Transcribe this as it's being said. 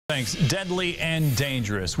Thanks. Deadly and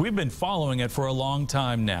dangerous. We've been following it for a long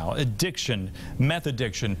time now. Addiction, meth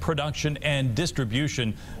addiction, production and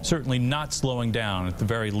distribution certainly not slowing down at the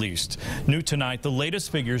very least. New tonight, the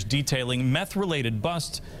latest figures detailing meth-related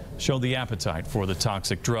busts show the appetite for the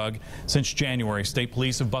toxic drug. Since January, state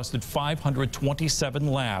police have busted 527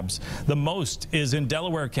 labs. The most is in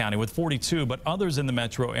Delaware County with 42, but others in the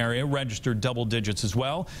metro area registered double digits as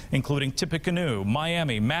well, including Tippecanoe,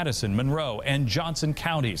 Miami, Madison, Monroe, and Johnson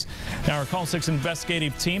counties. Now, our Call 6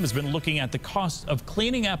 investigative team has been looking at the cost of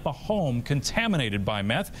cleaning up a home contaminated by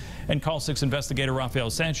meth, and Call 6 investigator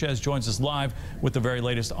Rafael Sanchez joins us live with the very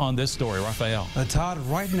latest on this story. Rafael. Todd,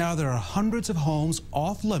 right now there are hundreds of homes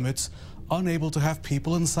off limits, unable to have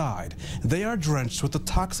people inside. They are drenched with the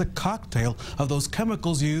toxic cocktail of those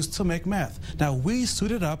chemicals used to make meth. Now, we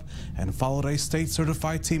suited up and followed a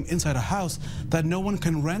state-certified team inside a house that no one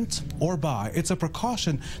can rent or buy. It's a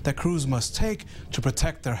precaution that crews must take to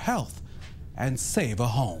protect their health and save a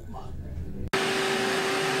home.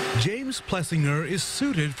 James Plessinger is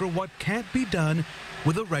suited for what can't be done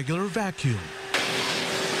with a regular vacuum.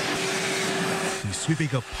 He's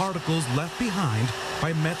sweeping up particles left behind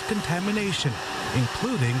by meth contamination,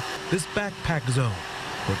 including this backpack zone,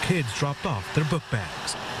 where kids dropped off their book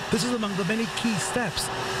bags. This is among the many key steps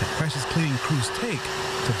that precious cleaning crews take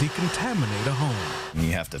to decontaminate a home.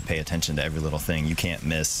 You have to pay attention to every little thing. You can't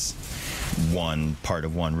miss one part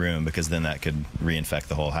of one room because then that could reinfect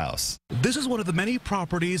the whole house. This is one of the many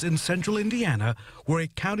properties in central Indiana where a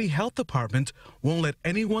county health department won't let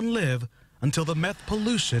anyone live until the meth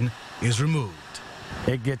pollution is removed.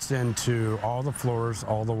 It gets into all the floors,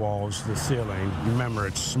 all the walls, the ceiling. Remember,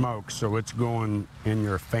 it's smoke, so it's going in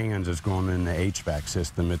your fans, it's going in the HVAC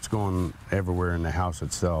system, it's going everywhere in the house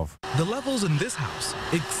itself. The levels in this house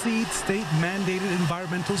exceed state-mandated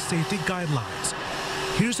environmental safety guidelines.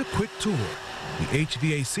 Here's a quick tour. The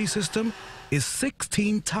HVAC system is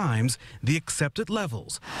 16 times the accepted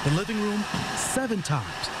levels. The living room, 7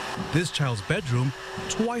 times. This child's bedroom,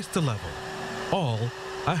 twice the level. All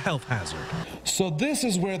a health hazard. So this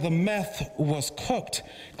is where the meth was cooked.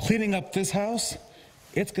 Cleaning up this house,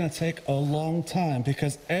 it's going to take a long time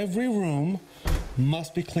because every room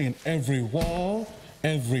must be cleaned. Every wall,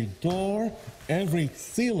 every door, every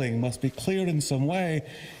ceiling must be cleared in some way.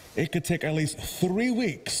 It could take at least 3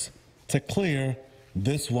 weeks to clear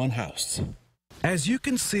this one house. As you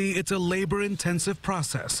can see, it's a labor-intensive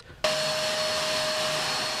process.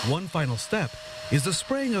 One final step is the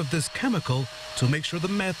spraying of this chemical to make sure the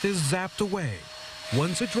meth is zapped away.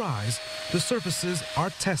 Once it dries, the surfaces are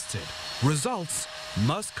tested. Results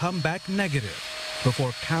must come back negative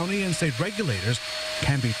before county and state regulators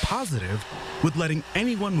can be positive with letting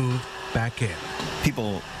anyone move back in.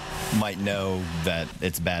 People might know that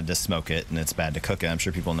it's bad to smoke it and it's bad to cook it. I'm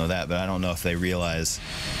sure people know that, but I don't know if they realize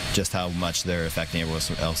just how much they're affecting everyone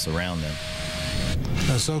else around them.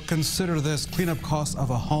 So consider this. Cleanup cost of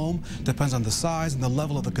a home depends on the size and the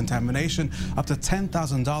level of the contamination. Up to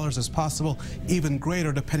 $10,000 is possible, even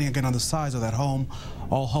greater depending again on the size of that home.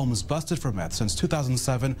 All homes busted for meth since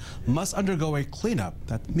 2007 must undergo a cleanup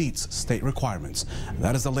that meets state requirements.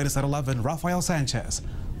 That is the latest at 11. Rafael Sanchez,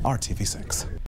 RTV6.